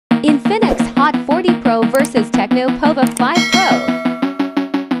Infinix Hot 40 Pro versus Tecno Pova 5 Pro.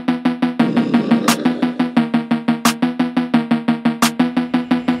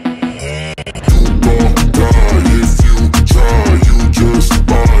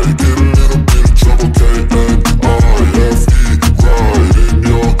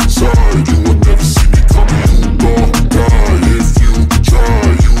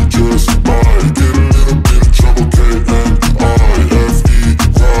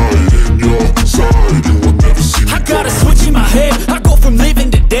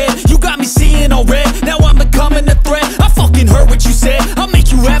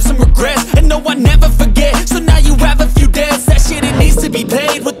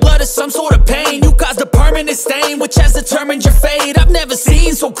 Some sort of pain, you caused a permanent stain, which has determined your fate. I've never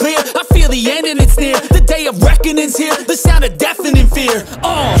seen so clear, I feel the end and it's near. The day of reckoning's here, the sound of deafening fear.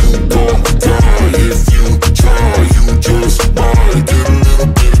 You don't die if you try, you just might get a little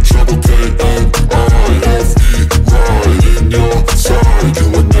bit of trouble, K-N-I-F-E, right in your side. You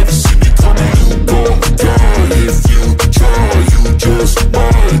would never see me coming. You don't die if you try, you just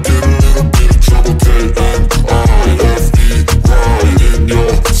might get a little bit of trouble, K-N-I-F-E, right in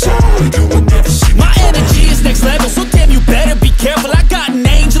your side. You would never see me. My energy is next level, so damn you better be careful. I got an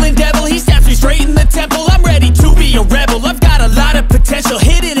angel and devil, he stabs me straight in the temple. I'm ready to be a rebel, I've got a lot of potential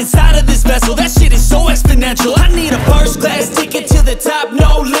hidden inside of this vessel. That shit is so exponential. I need a first class ticket to the top,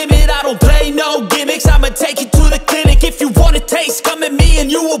 no limit. I don't play no gimmicks, I'ma take you to the clinic. If you want a taste, come at me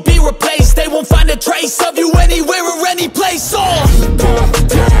and you will be replaced. They won't find a trace of you anywhere or any place. You don't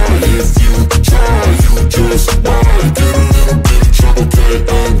die if you try, you just might get a little bit of trouble,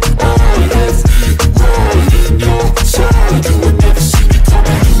 K-N-I-F-E, right in your side. You would never see me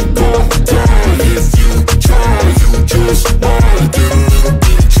coming. You don't die if you try, you just might get a little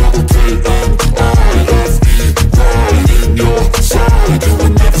bit of trouble, K-N-I-F-E, right in your side. You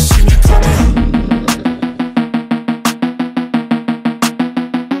would never see me coming.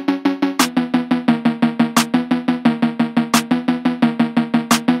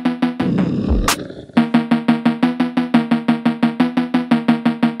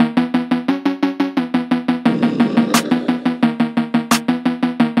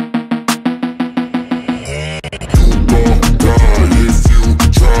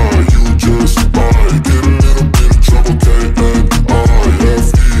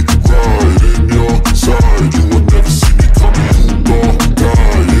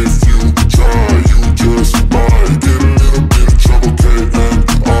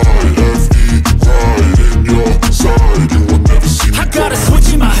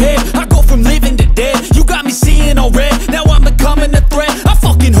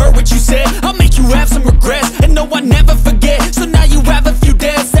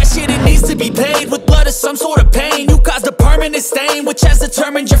 Some sort of pain, you caused a permanent stain, which has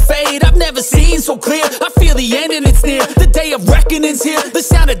determined your fate. I've never seen so clear, I feel the end and it's near. The day of reckoning's here, the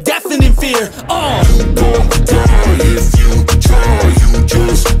sound of deafening fear. You don't die if you